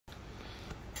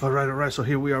All right. So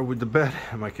here we are with the bed.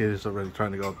 My kid is already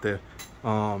trying to go up there.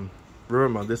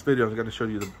 Remember, this video I'm going to show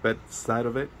you the bed side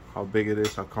of it, how big it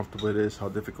is, how comfortable it is, how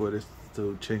difficult it is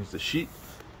to change the sheet.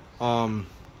 So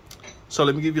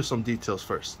let me give you some details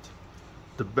first.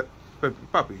 The bed,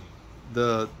 puppy,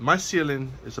 my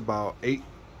ceiling is about 8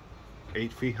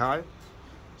 feet high.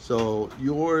 So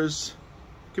yours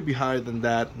could be higher than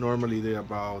that. Normally they're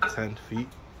about 10 feet.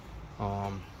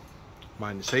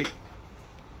 Mine is 8.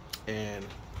 And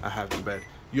I have the bed.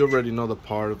 You already know the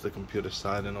part of the computer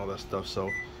side and all that stuff, so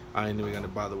I ain't even gonna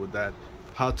bother with that.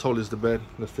 How tall is the bed?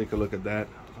 Let's take a look at that.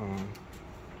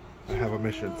 I have a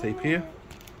measuring tape here.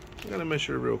 I'm gonna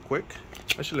measure it real quick.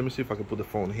 Actually, let me see if I can put the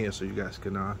phone here so you guys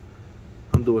can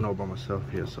I'm doing all by myself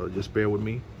here, so just bear with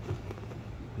me.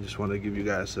 I just want to give you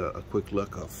guys a quick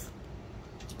look of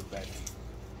the bed,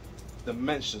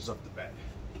 dimensions of the bed.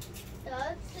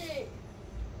 That's it.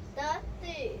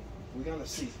 We're gonna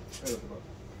see.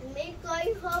 May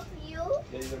I help you?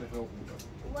 Yeah, you're gonna help me.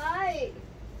 Why?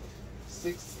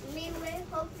 6. May I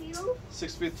help you?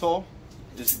 6 feet tall.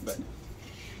 This is the bed.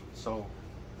 So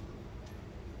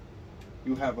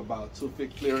you have about 2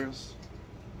 feet clearance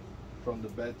from the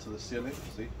bed to the ceiling.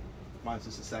 See, mine's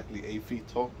is exactly 8 feet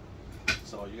tall.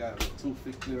 So you got 2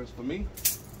 feet clearance for me.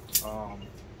 It's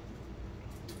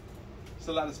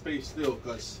a lot of space still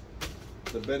because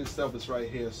the bed itself is right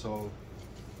here. So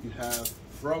you have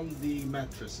from the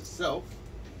mattress itself,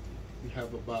 you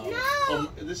have about,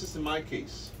 this is in my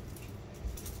case,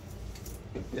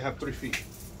 you have 3 feet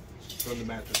from the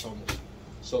mattress almost.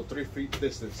 So 3 feet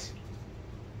distance.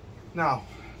 Now,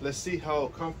 let's see how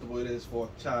comfortable it is for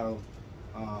a child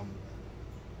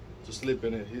to sleep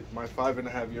in it. My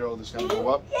 5.5-year-old is gonna go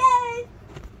up.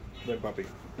 Wait, puppy.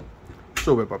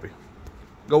 Sube, puppy.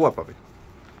 Go up, puppy.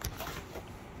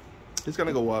 He's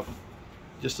gonna go up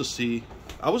just to see.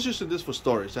 I was using this for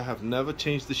storage. I have never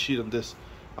changed the sheet on this.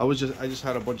 I just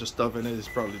had a bunch of stuff in it. It's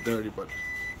probably dirty, but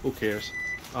who cares?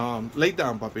 Lay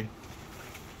down, puppy.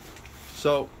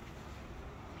 So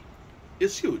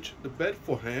it's huge. The bed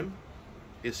for him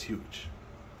is huge.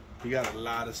 He got a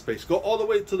lot of space. Go all the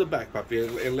way to the back, puppy,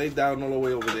 and lay down all the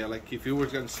way over there, like if you were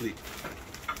gonna sleep.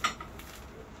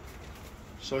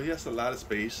 So he has a lot of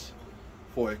space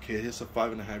for a kid. He's a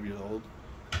 5.5-year-old.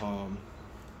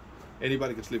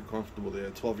 Anybody can sleep comfortable there.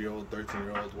 12-year-old,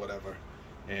 13-year-old, whatever.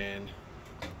 And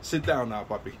sit down now,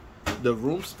 puppy. The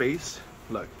room space.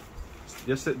 Look,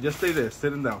 just stay there,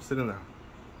 sitting down.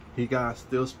 He got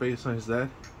still space on his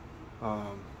bed. I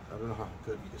don't know how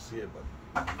good you can see it,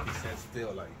 but he sat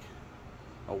still, like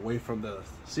away from the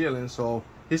ceiling. So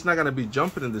he's not gonna be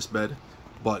jumping in this bed,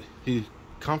 but he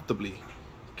comfortably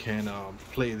can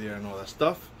play there and all that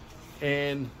stuff.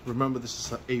 And remember, this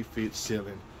is an 8 feet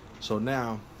ceiling. So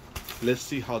now let's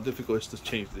see how difficult it is to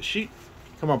change the sheet.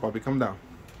 Come on, puppy, come down.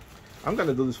 I'm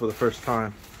gonna do this for the first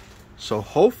time, so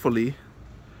hopefully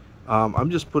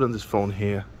I'm just putting this phone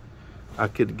here. I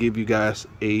could give you guys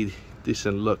a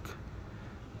decent look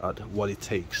at what it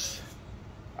takes.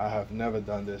 I have never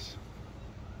done this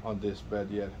on this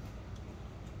bed yet.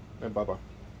 Hey, Baba,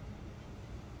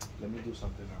 let me do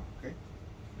something now, okay?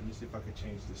 Let me see if I can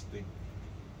change this thing.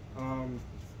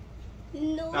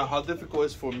 No. Now, how difficult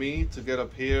is for me to get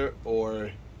up here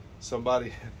or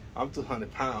somebody? I'm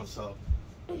 200 pounds, so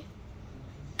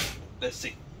let's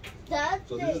see.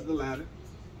 So this is the ladder.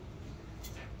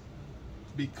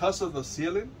 Because of the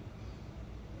ceiling,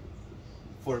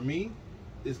 for me,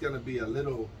 it's gonna be a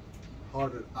little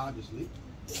harder, obviously,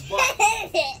 but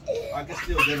I can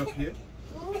still get up here.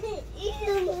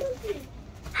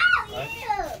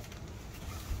 Right?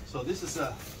 So this is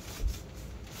a.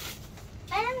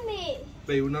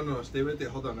 Baby, no, stay right there.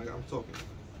 Hold on, I'm talking.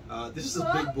 This is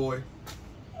a big boy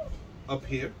up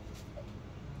here.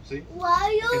 See?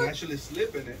 I can actually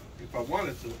slip in it if I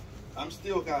wanted to. I'm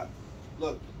still got,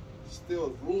 look,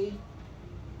 still room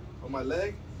on my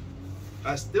leg.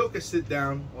 I still can sit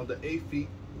down on the 8 feet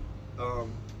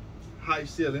high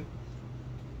ceiling.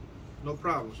 No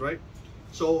problems, right?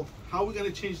 So how are we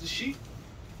gonna change the sheet?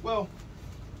 Well,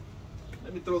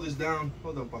 let me throw this down.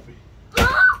 Hold on, puppy.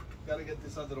 Gotta get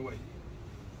this out of the way.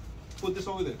 Put this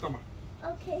over there. Come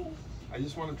on. Okay. I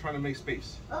just want to try to make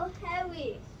space. Oh,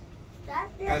 Harry.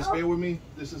 Guys, bear with me.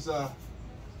 This is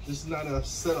not a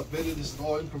setup video. This is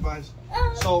all improvised.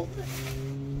 So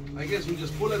I guess we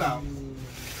just pull it out.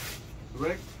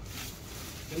 Correct?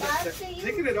 And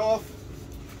taking it off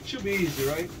should be easy,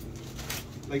 right?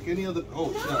 Like any other.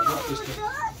 Oh, no, not this thing.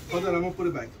 Hold on, I'm gonna put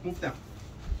it back. Move down.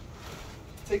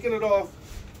 Taking it off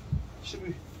should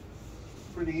be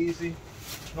pretty easy,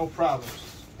 no problems.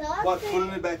 But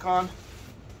putting it back on,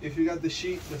 if you got the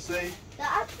sheet, let's say,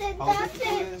 how difficult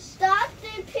it is.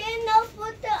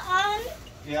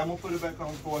 Yeah, I'm gonna put it back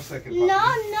on for a second. No,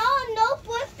 Papi. no,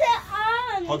 put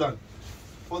it on. Hold on.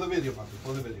 For the video, Papi.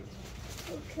 For the video.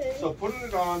 Okay. So putting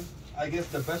it on, I guess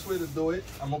the best way to do it,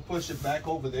 I'm gonna push it back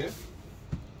over there.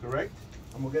 Correct?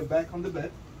 I'm gonna get back on the bed.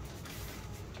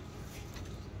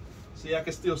 See, I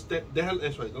can still stand. The hell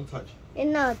is right. Don't touch.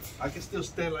 It's not. I can still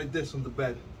stand like this on the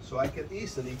bed, so I can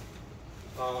easily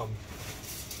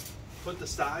put the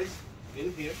sides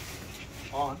in here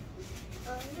on.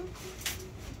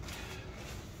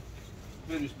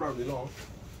 Video is probably long,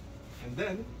 and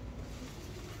then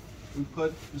we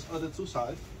put this other two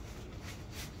sides.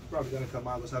 Probably gonna come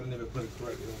out because I didn't even put it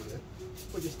correctly over there,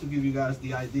 but just to give you guys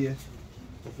the idea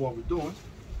of what we're doing.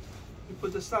 You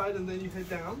put the side, and then you head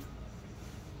down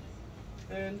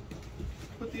and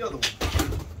put the other one.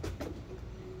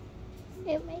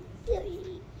 It makes you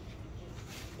eat.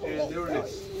 And there it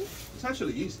is. It's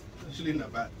actually easy. Actually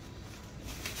not bad.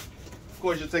 Of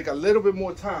course, you take a little bit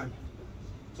more time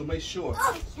to make sure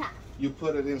Oh, yeah. you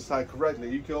put it inside correctly.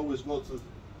 You can always go to,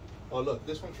 oh look,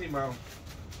 this one came out.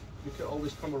 You can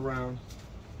always come around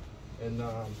and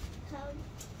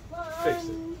fix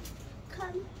it.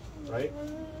 Come Right?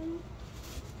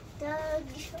 Dog.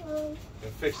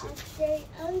 And fix it. Say,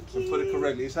 And put it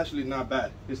correctly. It's actually not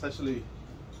bad. It's actually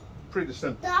pretty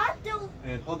simple. Dadu.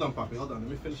 And hold on, Papi, hold on. Let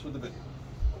me finish with the bed.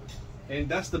 And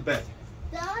that's the bed.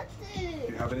 If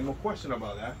you have any more question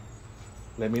about that,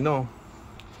 let me know.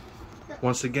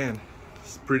 Once again,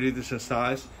 it's pretty decent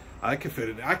size. I can fit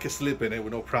it. I can sleep in it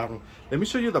with no problem. Let me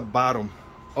show you the bottom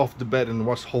of the bed and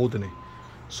what's holding it.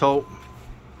 So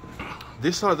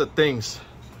these are the things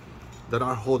that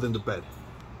are holding the bed.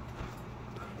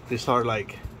 These are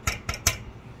like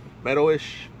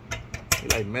metal-ish,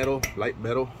 like metal, light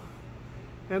metal,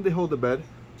 and they hold the bed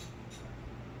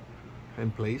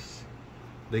in place.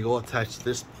 They go attach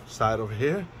this side over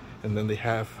here, and then they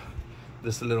have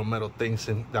this little metal things,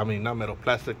 and I mean not metal,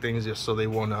 plastic things, just so they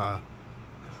won't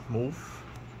move.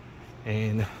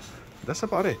 And that's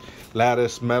about it. Ladder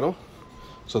is metal,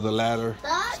 so the ladder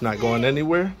is not going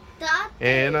anywhere.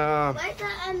 And why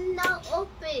I'm not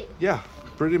open? yeah,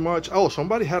 pretty much. Oh,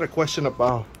 somebody had a question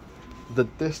about the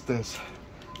distance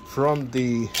from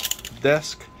the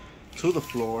desk to the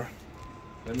floor.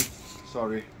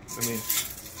 Sorry,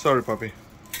 puppy.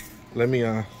 Let me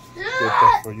get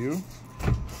that for you.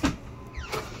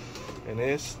 And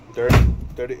it's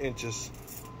 30 inches,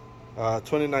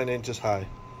 29 inches high.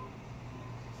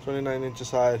 29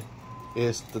 inches high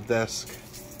is the desk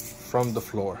from the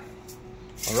floor.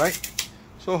 All right.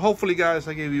 So hopefully, guys,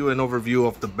 I gave you an overview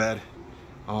of the bed,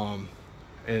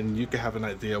 and you can have an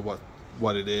idea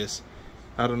what it is.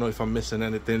 I don't know if I'm missing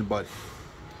anything, but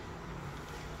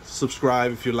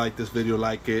subscribe if you like this video,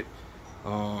 like it.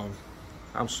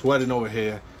 I'm sweating over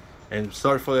here, and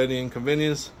sorry for any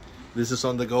inconvenience. This is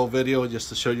on the go video just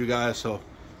to show you guys. So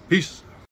peace.